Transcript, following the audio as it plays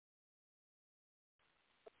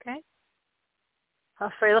Okay?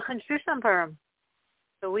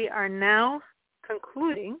 So we are now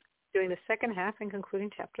concluding, doing the second half and concluding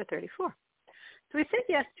chapter 34. So we said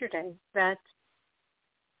yesterday that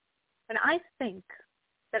when I think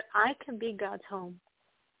that I can be God's home,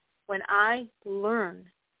 when I learn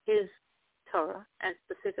His Torah, and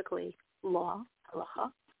specifically law,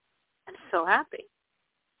 halacha, I'm so happy.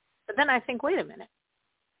 But then I think, wait a minute.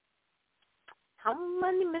 How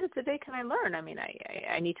many minutes a day can I learn? I mean,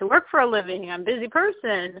 I need to work for a living. I'm a busy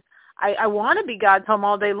person. I want to be God's home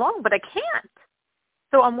all day long, but I can't.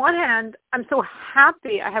 So on one hand, I'm so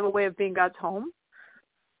happy I have a way of being God's home.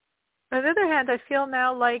 On the other hand, I feel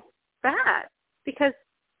now like bad because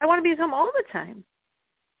I want to be His home all the time.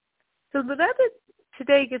 So the Rebbe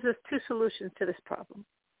today gives us two solutions to this problem.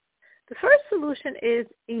 The first solution is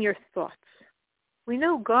in your thoughts. We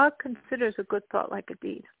know God considers a good thought like a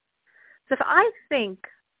deed. So if I think,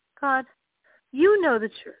 God, you know the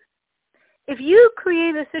truth. If you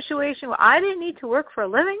create a situation where I didn't need to work for a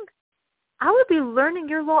living, I would be learning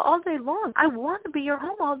your law all day long. I want to be your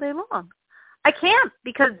home all day long. I can't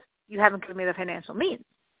because you haven't given me the financial means.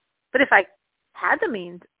 But if I had the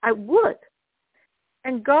means, I would.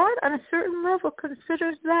 And God, on a certain level,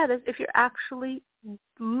 considers that as if you're actually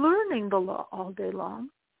learning the law all day long,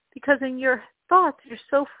 because in your thoughts, you're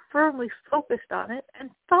so firmly focused on it, and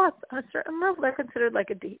thoughts on a certain level are considered like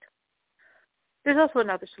a deed. There's also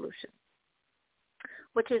another solution,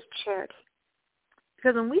 which is charity.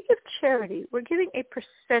 Because when we give charity, we're giving a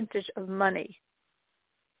percentage of money,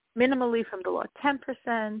 minimally from the law,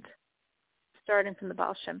 10%, starting from the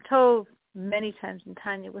Baal Shem Tov, many times in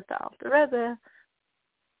Tanya with the Alter Rebbe,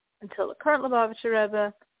 until the current Lubavitcher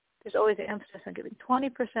Rebbe. There's always an emphasis on giving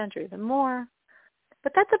 20% or even more.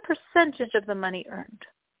 But that's a percentage of the money earned,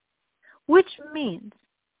 which means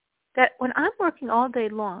that when I'm working all day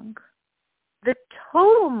long, the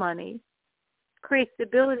total money creates the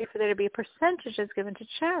ability for there to be a percentage that's given to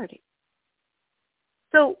charity.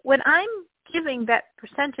 So when I'm giving that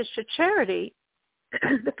percentage to charity,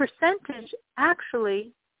 the percentage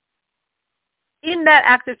actually, in that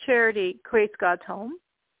act of charity, creates God's home.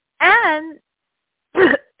 And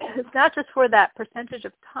it's not just for that percentage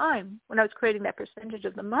of time when I was creating that percentage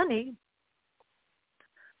of the money,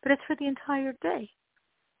 but it's for the entire day.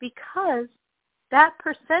 Because that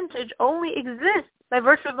percentage only exists by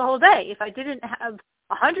virtue of the whole day. If I didn't have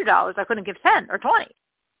 $100, I couldn't give 10 or 20.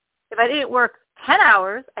 If I didn't work 10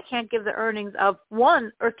 hours, I can't give the earnings of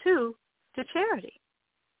 1 or 2 to charity.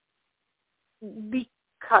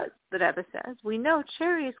 Because, the Rebbe says, we know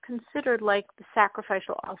charity is considered like the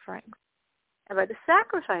sacrificial offerings. And by the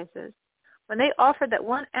sacrifices, when they offered that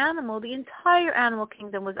one animal, the entire animal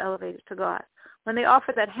kingdom was elevated to God. When they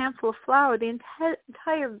offered that handful of flour, the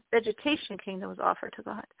entire vegetation kingdom was offered to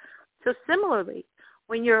God. So similarly,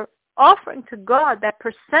 when you're offering to God that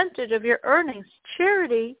percentage of your earnings,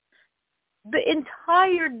 charity, the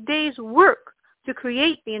entire day's work to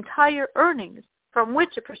create the entire earnings, from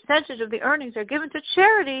which a percentage of the earnings are given to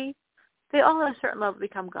charity, they all at a certain level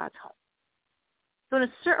become God's home. So in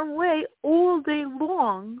a certain way, all day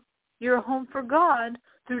long, you're a home for God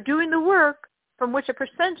through doing the work from which a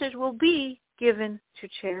percentage will be given to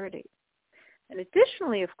charity. And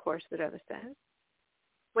additionally, of course, the Rebbe says,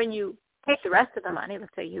 when you take the rest of the money,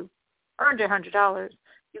 let's say you earned $100,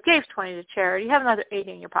 you gave 20 to charity, you have another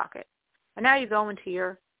 80 in your pocket. And now you go into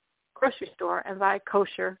your grocery store and buy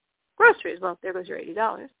kosher groceries. Well, there goes your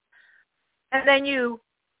 $80. And then you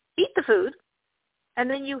eat the food, and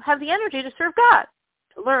then you have the energy to serve God,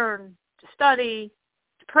 to learn, to study,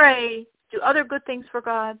 to pray, do other good things for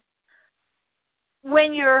God.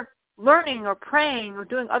 When you're learning or praying or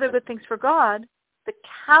doing other good things for God, the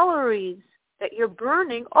calories that you're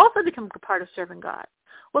burning also become a part of serving God.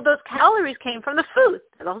 Well, those calories came from the food.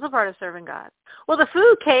 That's also part of serving God. Well, the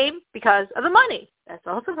food came because of the money. That's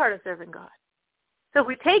also part of serving God. So if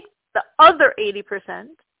we take the other 80%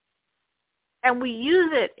 and we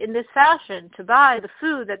use it in this fashion to buy the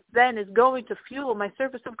food that then is going to fuel my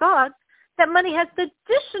service of God, that money has the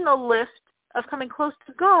additional lift of coming close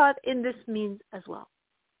to God in this means as well.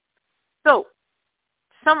 So,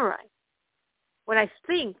 to summarize, when I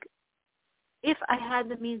think if I had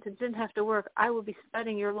the means and didn't have to work, I would be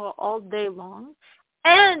studying your law all day long.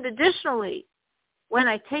 And additionally, when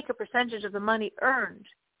I take a percentage of the money earned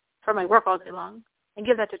from my work all day long and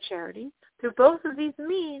give that to charity, through both of these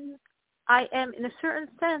means, I am, in a certain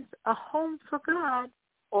sense, a home for God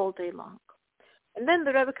all day long. And then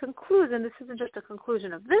the Rebbe concludes, and this isn't just a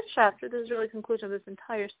conclusion of this chapter, this is really a conclusion of this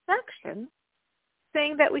entire section,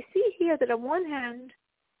 saying that we see here that on one hand,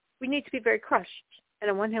 we need to be very crushed, and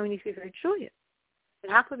on one hand, we need to be very joyous.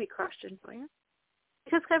 And how can we be crushed and joyous?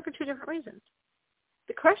 Because it's coming for two different reasons.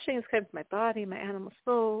 The crushing is coming from my body, my animal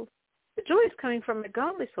soul. The joy is coming from my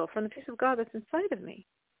godly soul, from the peace of God that's inside of me.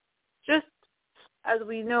 Just as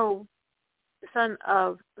we know, the son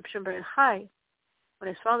of Shimon bar Yochai, when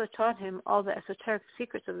his father taught him all the esoteric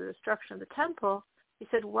secrets of the destruction of the temple, he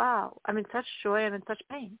said, wow, I'm in such joy, I'm in such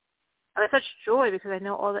pain. I'm in such joy because I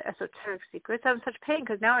know all the esoteric secrets. I'm in such pain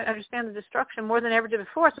because now I understand the destruction more than I ever did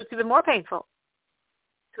before, so it's even more painful.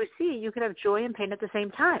 So we see you can have joy and pain at the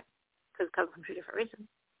same time because it comes from two different reasons.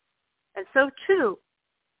 And so, too,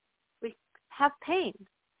 we have pain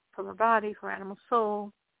from our body, from our animal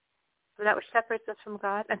soul, from that which separates us from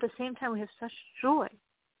God. At the same time, we have such joy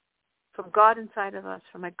from God inside of us,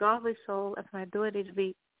 from my godly soul, and from my ability to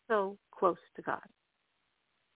be so close to God.